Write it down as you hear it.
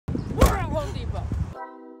Home Depot.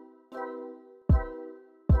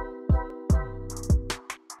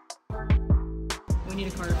 We need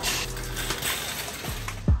a cart.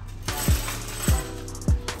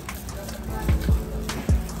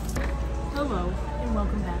 Hello and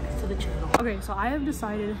welcome back to the channel. Okay, so I have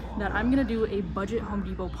decided that I'm gonna do a budget Home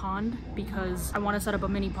Depot pond because I want to set up a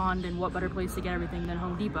mini pond, and what better place to get everything than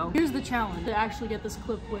Home Depot. Here's the challenge: to actually get this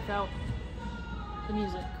clip without the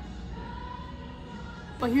music.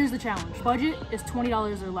 But here's the challenge. Budget is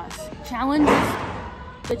 $20 or less.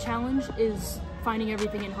 The challenge is finding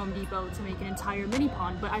everything in Home Depot to make an entire mini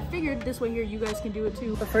pond, but I figured this way here you guys can do it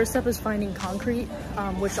too. The first step is finding concrete,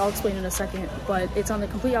 which I'll explain in a second, but it's on the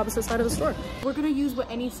complete opposite side of the store. We're gonna use what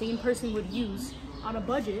any sane person would use on a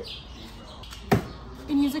budget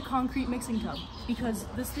and use a concrete mixing tub, because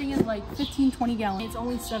this thing is like 15-20 gallons. It's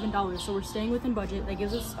only $7, so we're staying within budget. That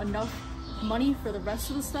gives us enough money for the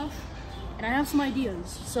rest of the stuff, and I have some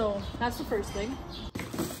ideas. So that's the first thing.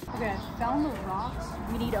 Okay, I found the rocks.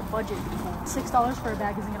 We need a budget. $6 for a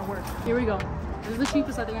bag isn't gonna work. Here we go. This is the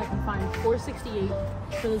cheapest I think I can find. $4.68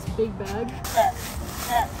 for this big bag.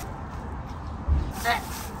 Okay.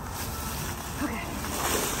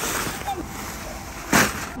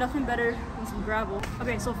 Nothing better than some gravel.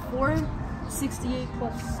 Okay, so $4.68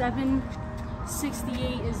 plus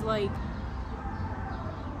 $7.68 is like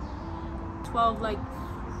 12, like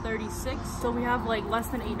 36. So we have like less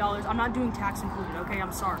than $8. I'm not doing tax included, okay?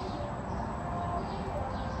 I'm sorry.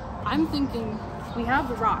 I'm thinking we have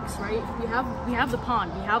the rocks, right? We have the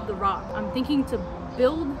pond, we have the rock. I'm thinking to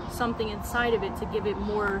build something inside of it to give it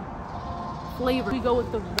more flavor. We go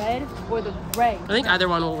with the red or the gray. I think either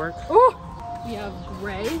one will work. Ooh! We have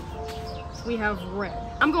gray, we have red.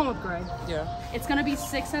 I'm going with gray. Yeah. It's gonna be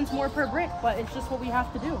 6 cents more per brick, but it's just what we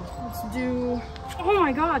have to do. Let's do, oh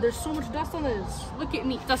my God, there's so much dust on this. Look at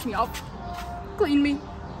me, dust me off, clean me.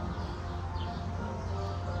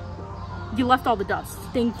 You left all the dust.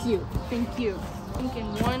 Thank you, thank you. Thinking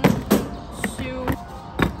 1, 2.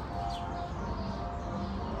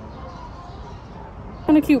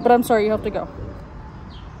 Kind of cute, but I'm sorry, you have to go.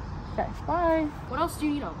 Okay, bye. What else do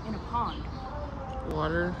you need in a pond?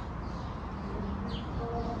 Water.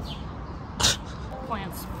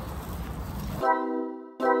 Plants.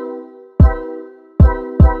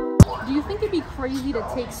 Do you think it'd be crazy to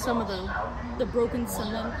take some of the broken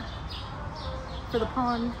cement for the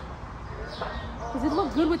pond? Because it'd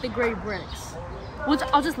look good with the gray bricks.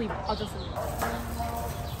 I'll just leave it. I'll just leave it.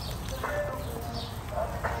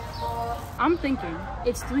 I'm thinking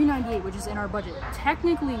it's $3.98, which is in our budget.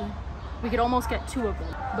 Technically, we could almost get 2 of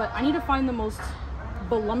them, but I need to find the most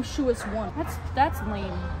voluptuous one. That's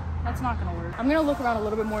lame. That's not gonna work. I'm gonna look around a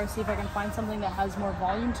little bit more and see if I can find something that has more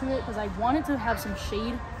volume to it, because I want it to have some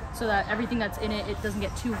shade so that everything that's in it, it doesn't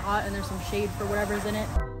get too hot and there's some shade for whatever's in it.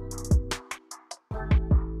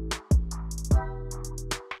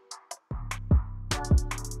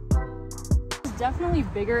 It's definitely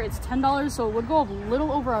bigger. It's $10, so it would go a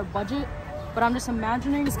little over our budget, but I'm just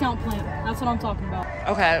imagining discount plant. That's what I'm talking about.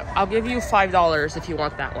 Okay, I'll give you $5 if you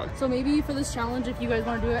want that one. So maybe for this challenge, if you guys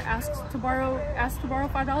want to do it, ask to borrow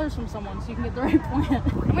 $5 from someone so you can get the right plant.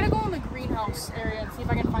 I'm gonna go in the greenhouse area and see if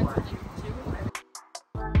I can find something too.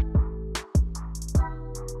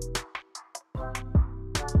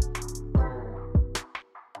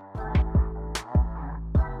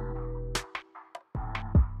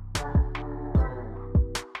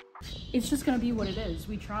 It's just gonna be what it is.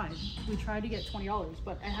 We tried to get $20,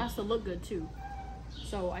 but it has to look good too.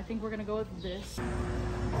 So I think we're gonna go with this.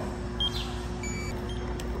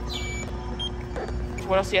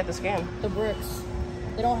 What else do you have to scan? The bricks.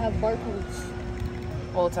 They don't have barcodes.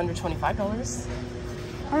 Well, it's under $25.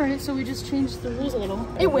 All right, so we just changed the rules a little.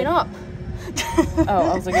 It went up.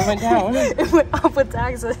 Oh, I was like, it went down. It went up with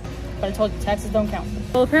taxes. But I told you, taxes don't count.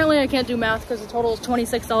 Well, apparently I can't do math because the total is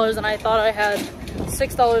 $26 and I thought I had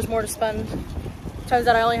 $6 more to spend. Turns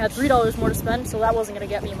out I only had $3 more to spend, so that wasn't gonna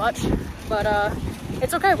get me much. But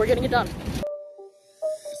it's okay, we're getting it done.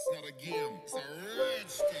 It's not a game, it's a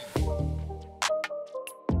rich thing.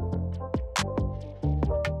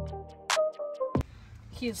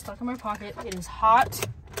 Key is stuck in my pocket. It is hot.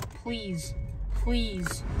 Please,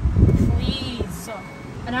 please, please.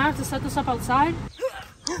 And I have to set this up outside.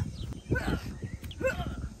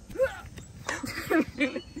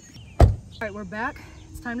 All right, we're back.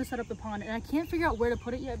 It's time to set up the pond, and I can't figure out where to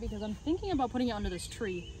put it yet because I'm thinking about putting it under this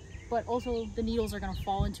tree. but also the needles are gonna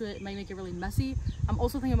fall into it. It might make it really messy. I'm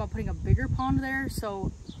also thinking about putting a bigger pond there,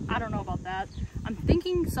 so I don't know about that. I'm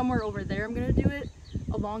thinking somewhere over there I'm gonna do it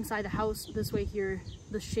alongside the house. This way here,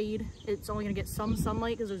 the shade, it's only gonna get some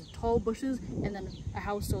sunlight because there's tall bushes and then a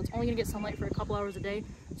house, so it's only gonna get sunlight for a couple hours a day,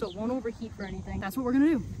 so it won't overheat for anything. That's what we're gonna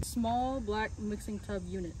do. Small black mixing tub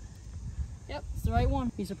unit. Yep, it's the right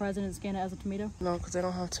one. Be surprised I didn't scan it as a tomato. No, because I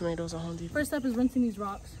don't have tomatoes at Home Depot. First step is rinsing these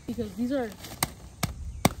rocks because these are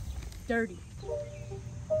dirty.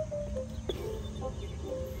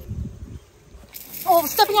 Oh, I'm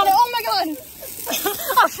stepping on it. Oh my god.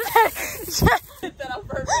 Oh shit. Hit that on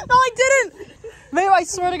purpose. No, I didn't. Babe, I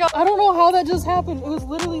swear to God, I don't know how that just happened. It was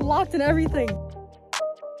literally locked and everything.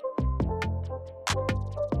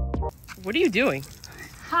 What are you doing?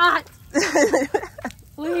 Hot.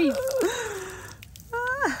 Please.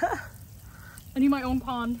 I need my own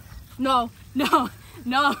pond. No, no,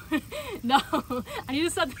 no, no. I need to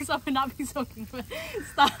set this up and not be soaking wet.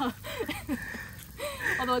 Stop.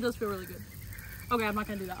 Although it does feel really good. Okay, I'm not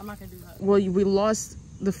gonna do that. I'm not gonna do that. Well, we lost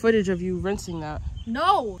the footage of you rinsing that.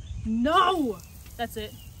 No, no. That's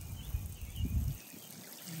it.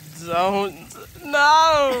 Don't.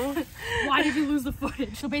 No. Why did you lose the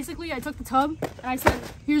footage? So basically, I took the tub and I said,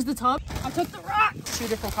 "Here's the tub." I took the rock. 2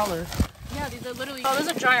 different colors. Yeah, these are literally. Oh,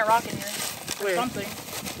 there's a giant rock in here. Where? Something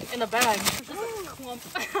in the bag. It's just a clump.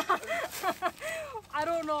 I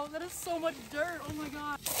don't know. That is so much dirt. Oh my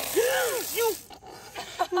god.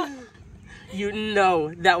 You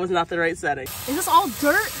know that was not the right setting. Is this all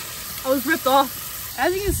dirt? I was ripped off.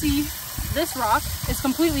 As you can see, this rock is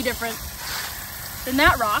completely different than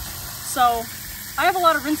that rock. So I have a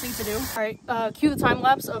lot of rinsing to do. All right, cue the time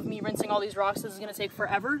lapse of me rinsing all these rocks. This is gonna take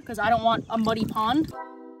forever because I don't want a muddy pond.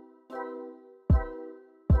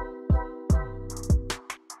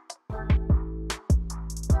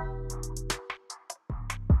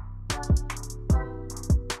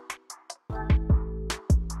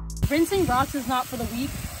 Rinsing rocks is not for the weak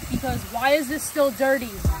because why is this still dirty?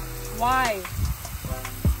 Why?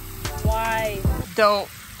 Why? Don't.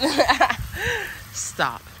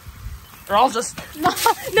 Stop. Or I'll just. No,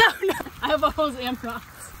 no, no. I have a hose and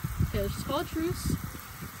rocks. Okay, let's just call a truce.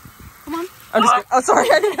 Come on. I'm just. Oh, sorry.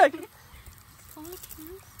 I didn't. Call a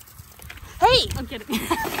truce. Hey! I'm kidding.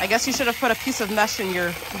 I guess you should have put a piece of mesh in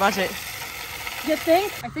your budget. You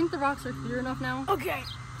think? I think the rocks are clear enough now. Okay.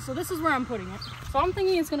 So this is where I'm putting it. So I'm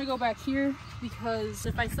thinking it's gonna go back here because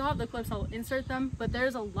if I still have the clips, I'll insert them. But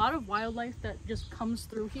there's a lot of wildlife that just comes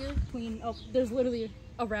through here between, oh, there's literally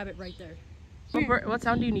a rabbit right there. What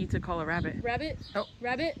sound do you need to call a rabbit? Rabbit? Oh.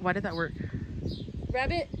 Rabbit? Why did that work?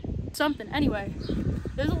 Rabbit? Something. Anyway,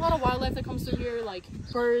 there's a lot of wildlife that comes through here, like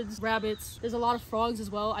birds, rabbits. There's a lot of frogs as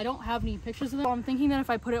well. I don't have any pictures of them. So I'm thinking that if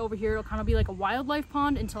I put it over here, it'll kind of be like a wildlife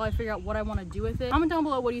pond until I figure out what I want to do with it. Comment down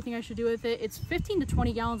below what do you think I should do with it. It's 15 to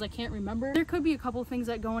 20 gallons. I can't remember. There could be a couple of things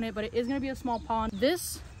that go in it, but it is going to be a small pond.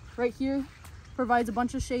 This right here provides a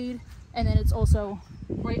bunch of shade, and then it's also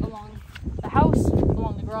right along the house,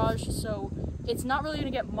 along the garage, so it's not really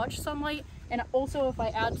going to get much sunlight. And also, if I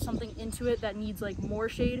add something into it that needs like more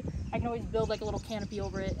shade, I can always build like a little canopy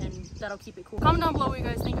over it and that'll keep it cool. Comment down below what you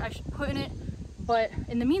guys think I should put in it. But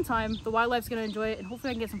in the meantime, the wildlife's gonna enjoy it and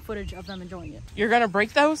hopefully I can get some footage of them enjoying it. You're gonna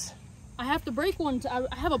break those? I have to break one. I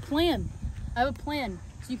have a plan. I have a plan.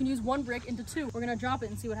 So you can use one brick into 2. We're gonna drop it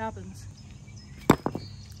and see what happens.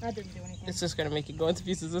 That didn't do anything. It's just gonna make it go into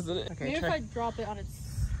pieces, isn't it? Okay, maybe try. if I drop it on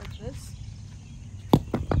its like this.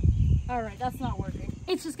 All right, that's not working.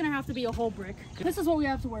 It's just gonna have to be a whole brick. This is what we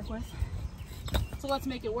have to work with. So let's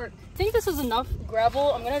make it work. I think this is enough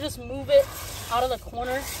gravel. I'm gonna just move it out of the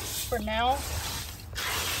corner for now.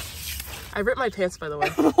 I ripped my pants, by the way.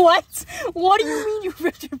 What? What do you mean you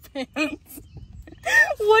ripped your pants?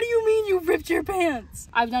 What do you mean you ripped your pants?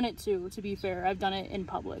 I've done it too, to be fair. I've done it in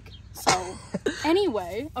public. So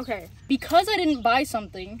anyway, okay. Because I didn't buy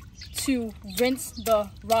something to rinse the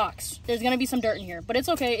rocks, there's gonna be some dirt in here, but it's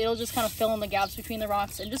okay. It'll just kind of fill in the gaps between the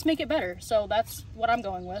rocks and just make it better. So that's what I'm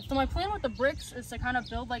going with. So my plan with the bricks is to kind of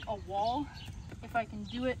build like a wall, if I can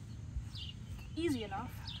do it easy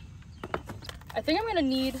enough. I think I'm gonna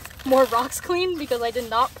need more rocks cleaned because I did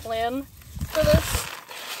not plan for this.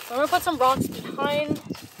 So I'm gonna put some rocks behind,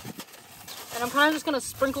 and I'm kind of just gonna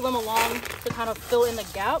sprinkle them along to kind of fill in the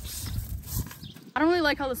gaps. I don't really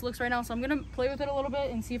like how this looks right now, so I'm gonna play with it a little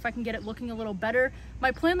bit and see if I can get it looking a little better.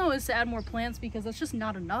 My plan though is to add more plants because that's just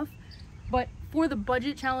not enough, but for the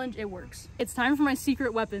budget challenge, it works. It's time for my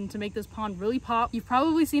secret weapon to make this pond really pop. You've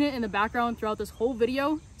probably seen it in the background throughout this whole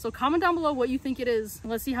video, so comment down below what you think it is.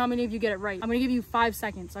 Let's see how many of you get it right. I'm gonna give you 5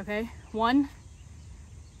 seconds, okay? 1,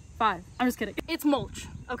 5. I'm just kidding. It's mulch,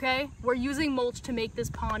 okay? We're using mulch to make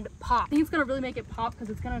this pond pop. I think it's gonna really make it pop because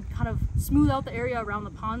it's gonna kind of smooth out the area around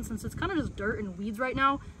the pond since it's kind of just dirt and weeds right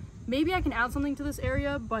now. Maybe I can add something to this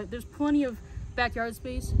area, but there's plenty of backyard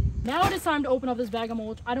space. Now it is time to open up this bag of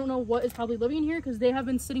mulch. I don't know what is probably living in here because they have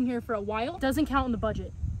been sitting here for a while. It doesn't count in the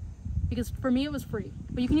budget because for me it was free,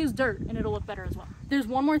 but you can use dirt and it'll look better as well. There's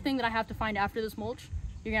one more thing that I have to find after this mulch.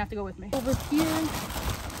 You're gonna have to go with me. Over here.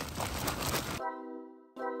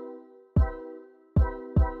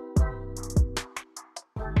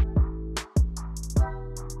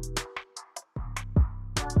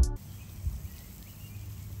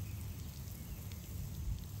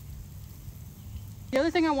 The other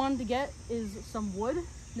thing I wanted to get is some wood.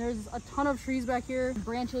 There's a ton of trees back here,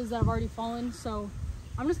 branches that have already fallen, so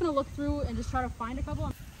I'm just gonna look through and just try to find a couple.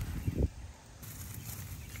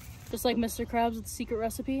 Just like Mr. Krabs with the secret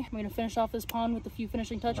recipe, I'm gonna finish off this pond with a few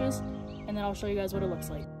finishing touches, and then I'll show you guys what it looks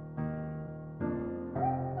like.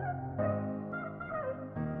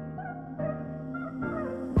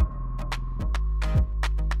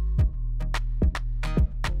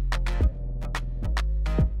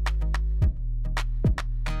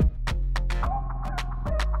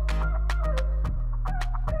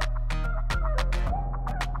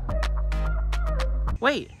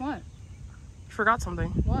 Wait. What? Forgot something.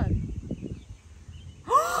 What?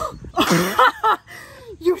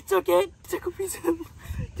 You took it. Took a piece of.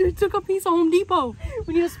 Dude, took a piece of Home Depot.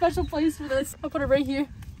 We need a special place for this. I'll put it right here.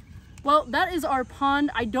 Well, that is our pond.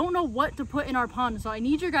 I don't know what to put in our pond, so I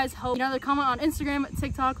need your guys' help. You can either comment on Instagram,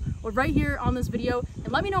 TikTok, or right here on this video,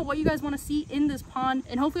 and let me know what you guys want to see in this pond.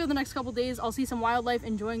 And hopefully over the next couple days, I'll see some wildlife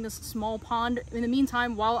enjoying this small pond. In the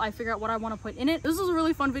meantime, while I figure out what I want to put in it. This was a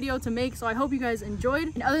really fun video to make, so I hope you guys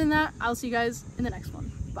enjoyed. And other than that, I'll see you guys in the next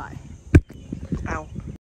one. Bye.